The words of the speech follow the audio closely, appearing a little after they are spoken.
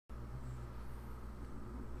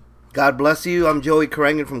God bless you. I'm Joey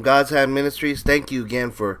Karangan from God's Hand Ministries. Thank you again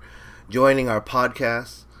for joining our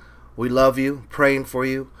podcast. We love you, praying for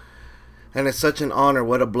you. And it's such an honor,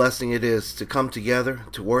 what a blessing it is to come together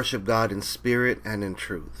to worship God in spirit and in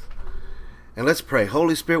truth. And let's pray.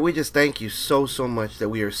 Holy Spirit, we just thank you so much that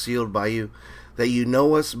we are sealed by you, that you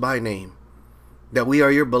know us by name, that we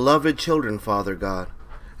are your beloved children, Father God.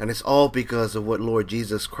 And it's all because of what Lord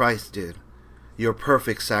Jesus Christ did, your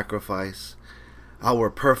perfect sacrifice,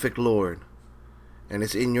 our perfect Lord. And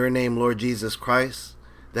it's in your name, Lord Jesus Christ,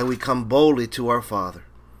 that we come boldly to our Father,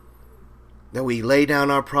 that we lay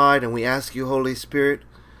down our pride and we ask you, Holy Spirit,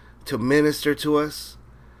 to minister to us,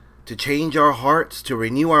 to change our hearts, to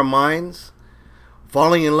renew our minds,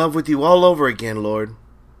 falling in love with you all over again, Lord,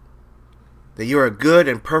 that you are a good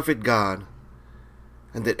and perfect God,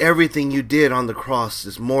 and that everything you did on the cross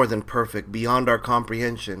is more than perfect, beyond our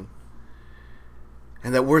comprehension.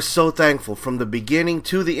 And that we're so thankful from the beginning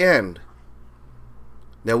to the end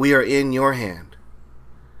that we are in your hand.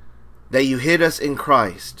 That you hid us in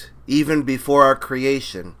Christ even before our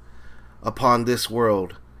creation upon this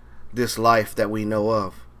world, this life that we know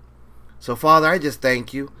of. So Father, I just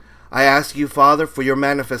thank you. I ask you, Father, for your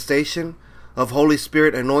manifestation of Holy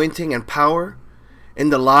Spirit anointing and power in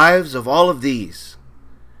the lives of all of these.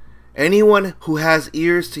 Anyone who has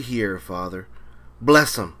ears to hear, Father,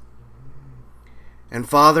 bless them. And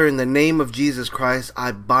Father, in the name of Jesus Christ,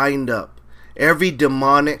 I bind up every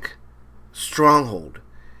demonic stronghold,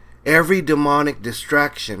 every demonic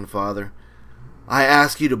distraction, Father. I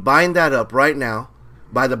ask you to bind that up right now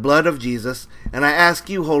by the blood of Jesus. And I ask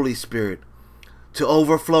you, Holy Spirit, to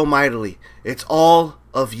overflow mightily. It's all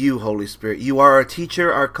of you, Holy Spirit. You are our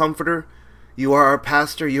teacher, our comforter. You are our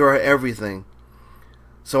pastor. You are everything.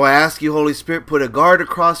 So I ask you, Holy Spirit, put a guard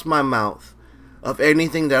across my mouth of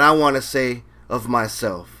anything that I want to say of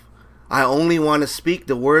myself. I only want to speak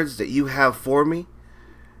the words that you have for me.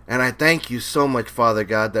 And I thank you so much, Father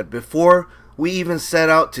God, that before we even set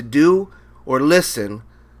out to do or listen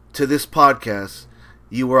to this podcast,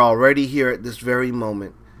 you were already here at this very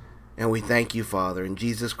moment. And we thank you, Father. In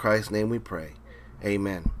Jesus Christ's name we pray.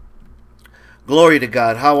 Amen. Glory to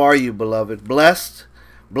God. How are you, beloved? Blessed?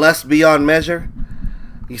 Blessed beyond measure?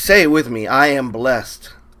 You say it with me. I am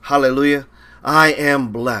blessed. Hallelujah. I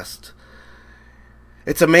am blessed.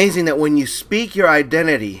 It's amazing that when you speak your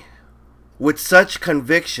identity with such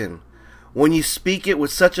conviction, when you speak it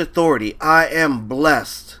with such authority, I am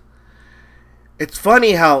blessed. It's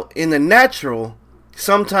funny how in the natural,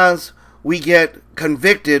 sometimes we get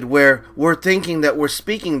convicted where we're thinking that we're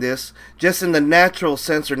speaking this just in the natural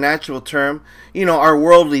sense or natural term, our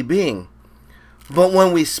worldly being. But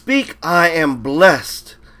when we speak, I am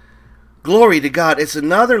blessed, glory to God, it's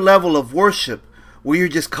another level of worship where you're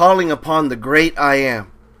just calling upon the great I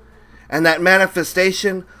am. And that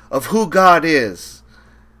manifestation of who God is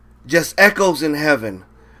just echoes in heaven,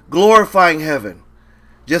 glorifying heaven.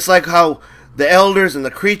 Just like how the elders and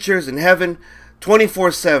the creatures in heaven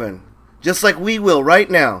 24/7, just like we will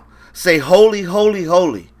right now, say, holy, holy,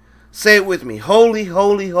 holy. Say it with me. Holy,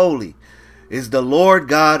 holy, holy is the Lord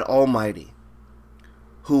God Almighty,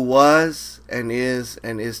 who was and is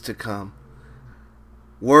to come.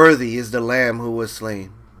 Worthy is the Lamb who was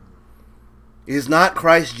slain. Is not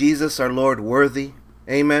Christ Jesus our Lord worthy?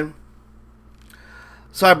 Amen.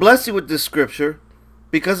 So I bless you with this scripture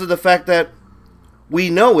because of the fact that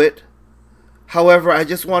we know it. However, I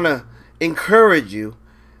just want to encourage you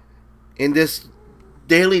in this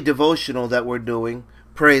daily devotional that we're doing.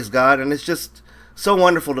 Praise God. And it's just so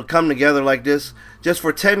wonderful to come together like this, just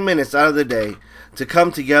for 10 minutes out of the day, to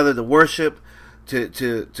come together to worship,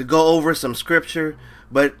 to go over some scripture.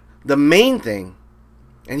 But the main thing,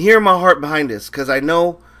 and hear my heart behind this, because I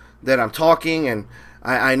know that I'm talking and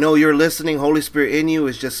I know you're listening. Holy Spirit in you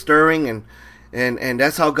is just stirring, and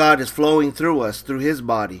that's how God is flowing through us, through his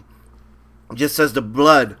body. Just as the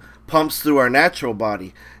blood pumps through our natural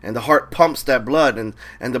body, and the heart pumps that blood, and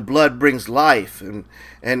the blood brings life. And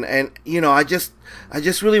I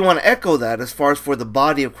just really want to echo that as far as for the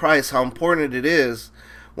body of Christ, how important it is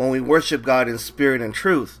when we worship God in spirit and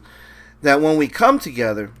truth. That when we come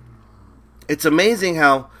together, it's amazing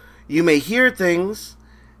how you may hear things,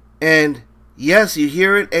 and yes, you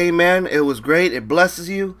hear it, amen, it was great, it blesses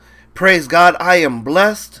you, praise God, I am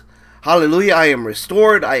blessed, hallelujah, I am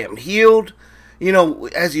restored, I am healed.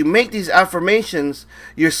 As you make these affirmations,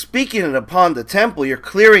 you're speaking it upon the temple, you're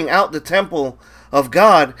clearing out the temple of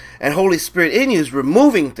God, and Holy Spirit in you is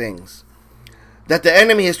removing things that the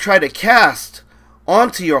enemy has tried to cast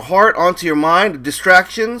onto your heart, onto your mind,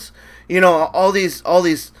 distractions, all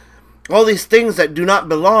these things that do not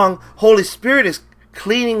belong. Holy Spirit is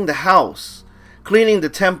cleaning the house, cleaning the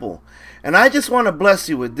temple. And I just want to bless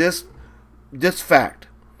you with this fact,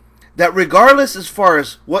 that regardless as far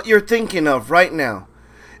as what you're thinking of right now,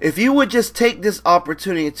 if you would just take this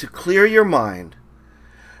opportunity to clear your mind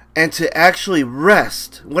and to actually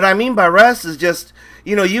rest. What I mean by rest is just,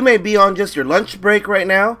 you may be on just your lunch break right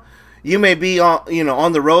now. You may be on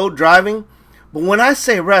the road driving. But when I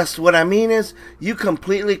say rest, what I mean is you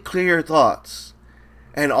completely clear your thoughts.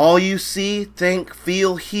 And all you see, think,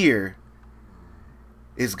 feel, hear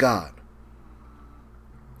is God.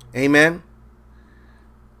 Amen.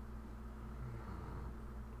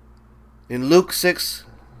 In Luke 6,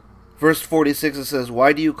 verse 46, it says,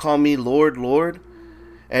 "Why do you call me Lord, Lord,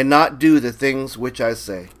 and not do the things which I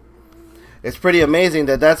say?" It's pretty amazing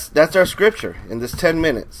that's our scripture in this 10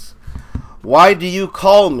 minutes. Why do you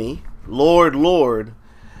call me Lord, Lord,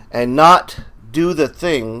 and not do the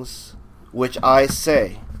things which I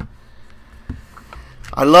say?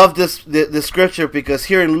 I love this scripture because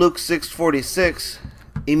here in Luke 6:46,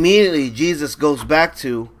 immediately Jesus goes back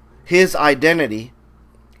to his identity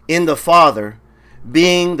in the Father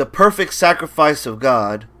being the perfect sacrifice of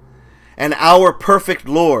God and our perfect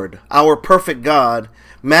Lord, our perfect God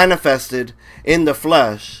manifested in the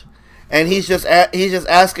flesh. And he's just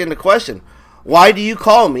asking the question, why do you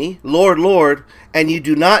call me Lord, Lord, and you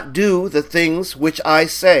do not do the things which I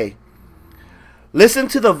say? Listen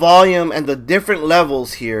to the volume and the different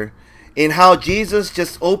levels here in how Jesus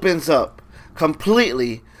just opens up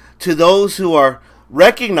completely to those who are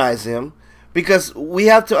recognize him, because we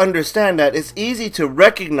have to understand that it's easy to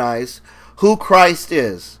recognize who Christ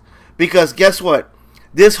is. Because guess what?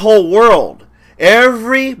 This whole world,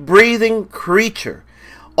 every breathing creature,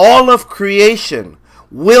 all of creation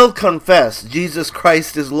will confess Jesus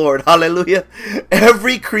Christ is Lord. Hallelujah.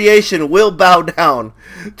 Every creation will bow down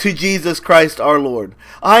to Jesus Christ our Lord.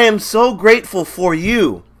 I am so grateful for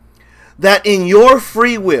you that in your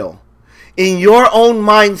free will, in your own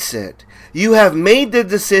mindset, you have made the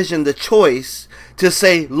decision, the choice to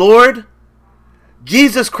say, Lord,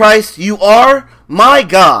 Jesus Christ, you are my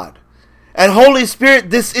God. And Holy Spirit,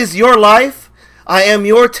 this is your life. I am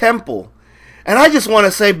your temple. And I just want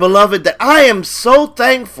to say, beloved, that I am so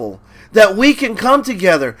thankful that we can come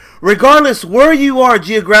together, regardless where you are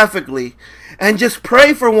geographically, and just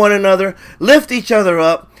pray for one another, lift each other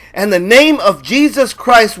up, and the name of Jesus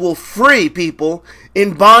Christ will free people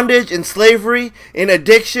in bondage, in slavery, in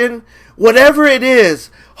addiction, whatever it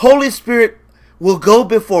is. Holy Spirit will go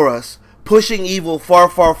before us, pushing evil far,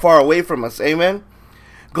 far, far away from us. Amen.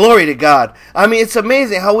 Glory to God. I mean, it's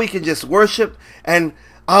amazing how we can just worship, and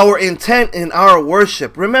our intent in our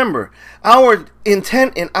worship. Remember, our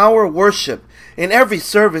intent in our worship in every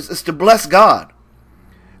service is to bless God.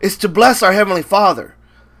 It's to bless our Heavenly Father.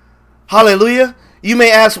 Hallelujah. You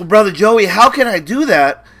may ask, well, Brother Joey, how can I do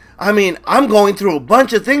that? I mean, I'm going through a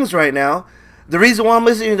bunch of things right now. The reason why I'm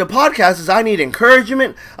listening to podcasts is I need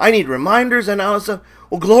encouragement. I need reminders and all that stuff.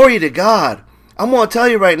 Well, glory to God. I'm going to tell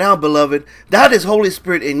you right now, beloved, that is Holy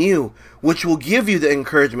Spirit in you, which will give you the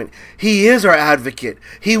encouragement. He is our advocate.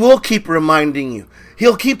 He will keep reminding you.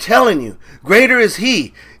 He'll keep telling you, greater is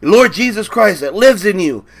He, Lord Jesus Christ, that lives in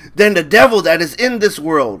you, than the devil that is in this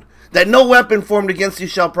world, that no weapon formed against you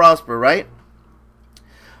shall prosper, right?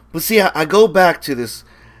 But see, I go back to this.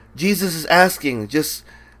 Jesus is asking, just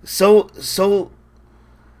just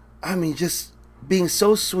being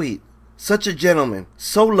so sweet, such a gentleman,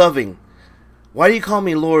 so loving. Why do you call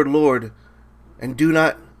me Lord, Lord, and do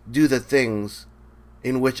not do the things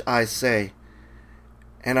in which I say?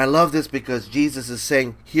 And I love this because Jesus is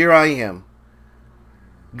saying, here I am,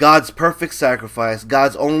 God's perfect sacrifice,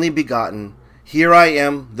 God's only begotten. Here I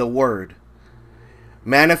am, the Word,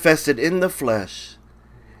 manifested in the flesh,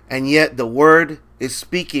 and yet the Word is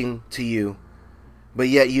speaking to you, but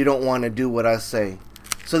yet you don't want to do what I say.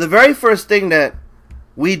 So the very first thing that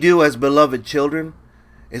we do as beloved children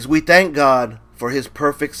is we thank God for His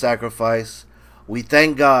perfect sacrifice. We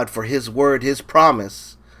thank God for His word, His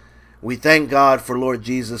promise. We thank God for Lord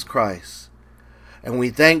Jesus Christ. And we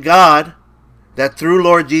thank God that through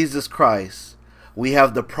Lord Jesus Christ, we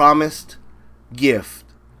have the promised gift,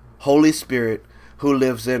 Holy Spirit, who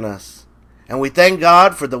lives in us. And we thank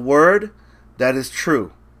God for the word that is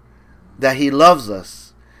true, that He loves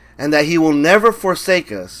us, and that He will never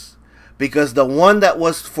forsake us, because the one that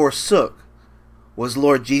was forsook was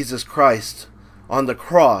Lord Jesus Christ on the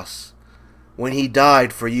cross when He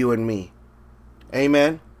died for you and me.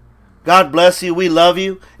 Amen. God bless you. We love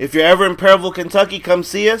you. If you're ever in Perryville, Kentucky, come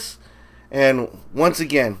see us. And once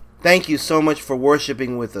again, thank you so much for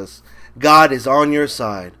worshiping with us. God is on your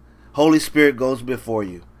side. Holy Spirit goes before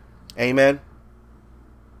you. Amen.